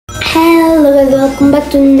guys, welcome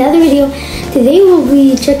back to another video. Today we'll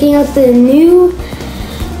be checking out the new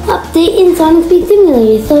update in Sonic Speed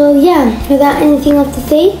Simulator. So yeah, without anything else to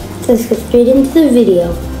say, let's get straight into the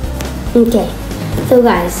video. Okay, so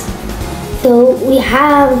guys, so we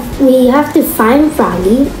have to find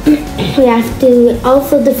Froggy. We have to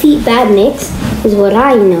also defeat Badniks, is what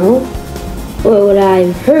I know, or what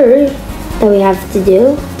I've heard that we have to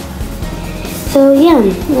do. So yeah,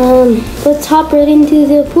 let's hop right into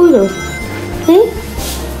the portal. Okay,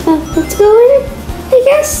 let's go in, I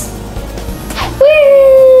guess. Woo!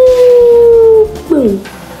 Boom.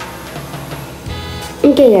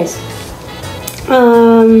 Okay, guys.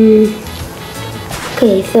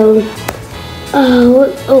 Okay, so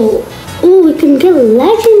oh, we can get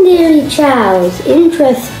legendary chows.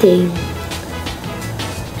 Interesting.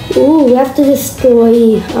 Ooh, we have to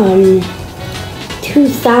destroy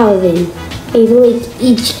 2,000. I believe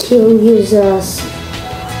each kill gives us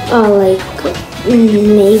like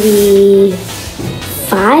maybe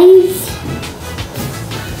 5,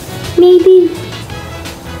 maybe.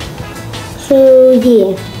 So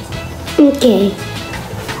yeah, okay.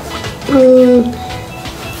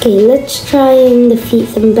 Okay, let's try and defeat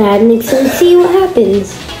some Badniks and see what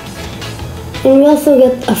happens. And we also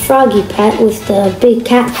get a froggy pet with the big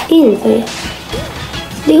cat skin. So yeah.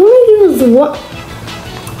 They only give us one.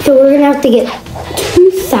 So we're gonna have to get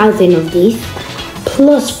 2,000 of these,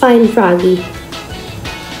 plus find Froggy.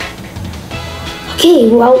 Okay,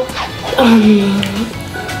 well,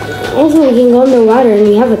 also we can go underwater and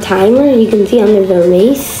we have a timer. You can see under the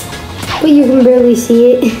race, but you can barely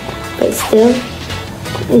see it, but still.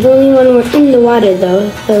 It's only when we're in the water though,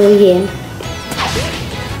 so yeah.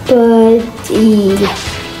 But,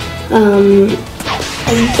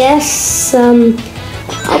 I guess,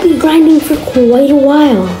 I'll be grinding for quite a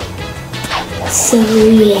while. So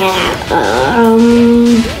yeah,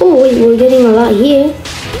 oh wait, we're getting a lot here.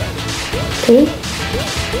 Okay.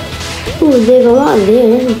 Oh, there's a lot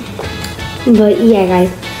there. But yeah,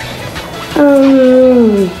 guys.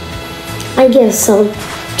 I guess I'll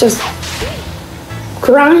just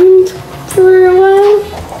grind for a while.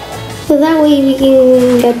 So that way we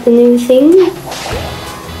can get the new thing.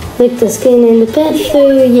 Like the skin and the pet,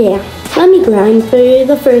 so yeah. Let me grind for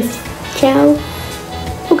the first chow.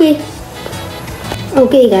 Okay.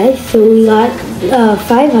 Okay guys, so we got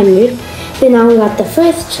 500. So now we got the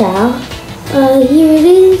first chow. Here it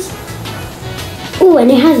is. Oh,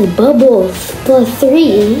 and it has bubbles.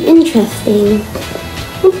 +3. Interesting.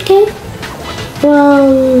 Okay.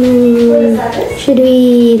 Well, should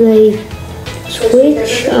we like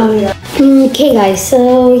switch? Okay guys,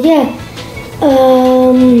 so yeah.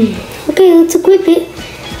 Okay, let's equip it.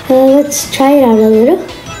 Let's try it out a little.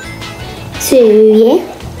 So yeah,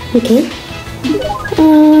 okay.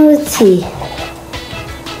 Let's see.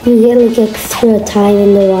 You get like extra time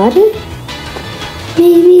in the water?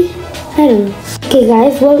 Maybe? I don't know. Okay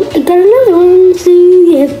guys, well I got another one, so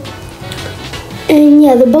yeah. And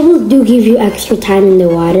yeah, the bubbles do give you extra time in the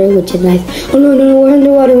water, which is nice. Oh no, we're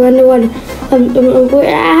underwater,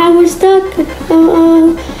 we're stuck.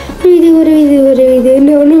 What do we do?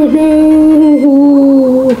 No.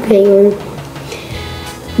 Okay, we're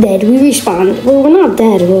dead. We respawn. Well, we're not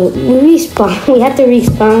dead. We respawn. We have to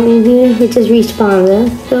respawn. We just respawn though.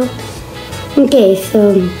 So, okay, so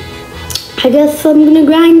I guess I'm gonna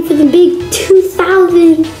grind for the big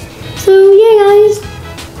 2,000. So yeah, guys.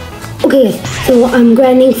 Okay, so I'm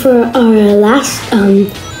grinding for our last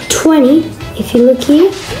 20. If you look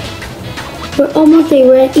here, we're almost there.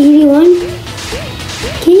 We're at 81.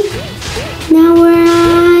 Okay, now we're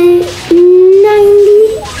at 90.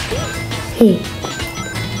 Okay,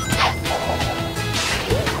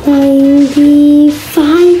 95,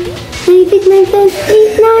 96, 97,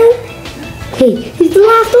 89. Okay, it's the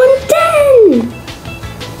last one, 10.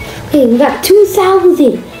 Okay, we got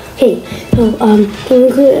 2,000. Okay, so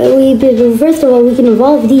first of all, we can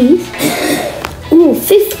evolve these. Ooh,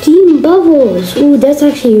 15 bubbles. Ooh, that's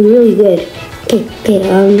actually really good. Okay,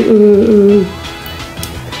 now,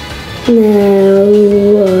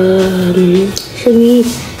 should we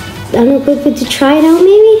unequip it to try it out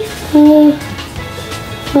maybe?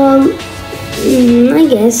 I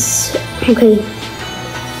guess. Okay.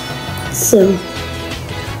 So,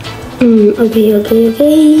 okay.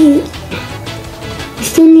 We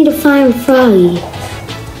still need to find Froggy.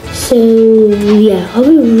 So, yeah, I'll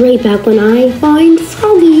be right back when I find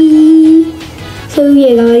Froggy. So,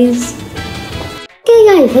 yeah, guys. Okay,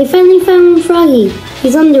 guys, I finally found Froggy.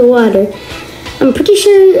 He's underwater. I'm pretty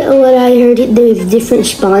sure what I heard, there's different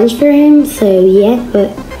spawns for him, so yeah,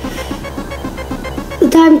 but the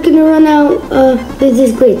time's gonna run out. There's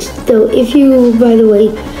this glitch. So if you, by the way,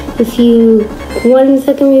 if you 1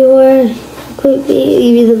 second before,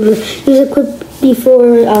 use a quick before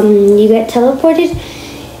you get teleported,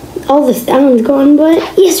 all the sound's gone, but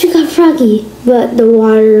yes, we got Froggy, but the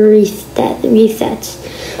water resets.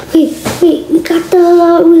 Wait, we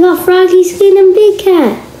got Froggy skin and Big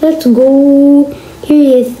Cat. Let's go. Here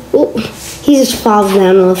he is. Oh, he just falls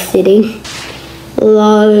down while sitting.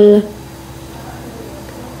 Lol.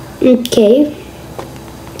 Okay.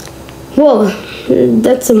 Whoa,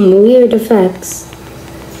 that's some weird effects.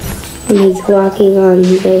 And he's walking on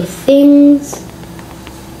the things.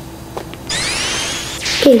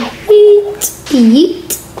 Okay,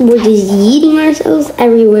 yeet. We're just yeeting ourselves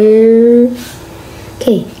everywhere.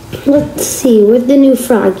 Okay, let's see. Where's the new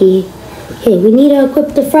Froggy? Okay, we need to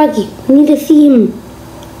equip the Froggy. We need to see him.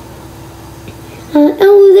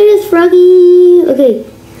 Oh, there's Froggy. Okay,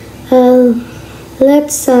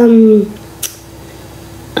 let's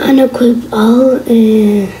unequip all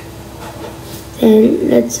and then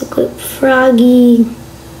let's equip Froggy.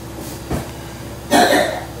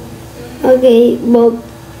 Okay, well,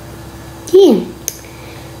 yeah.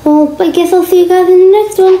 Well, I guess I'll see you guys in the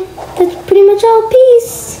next one.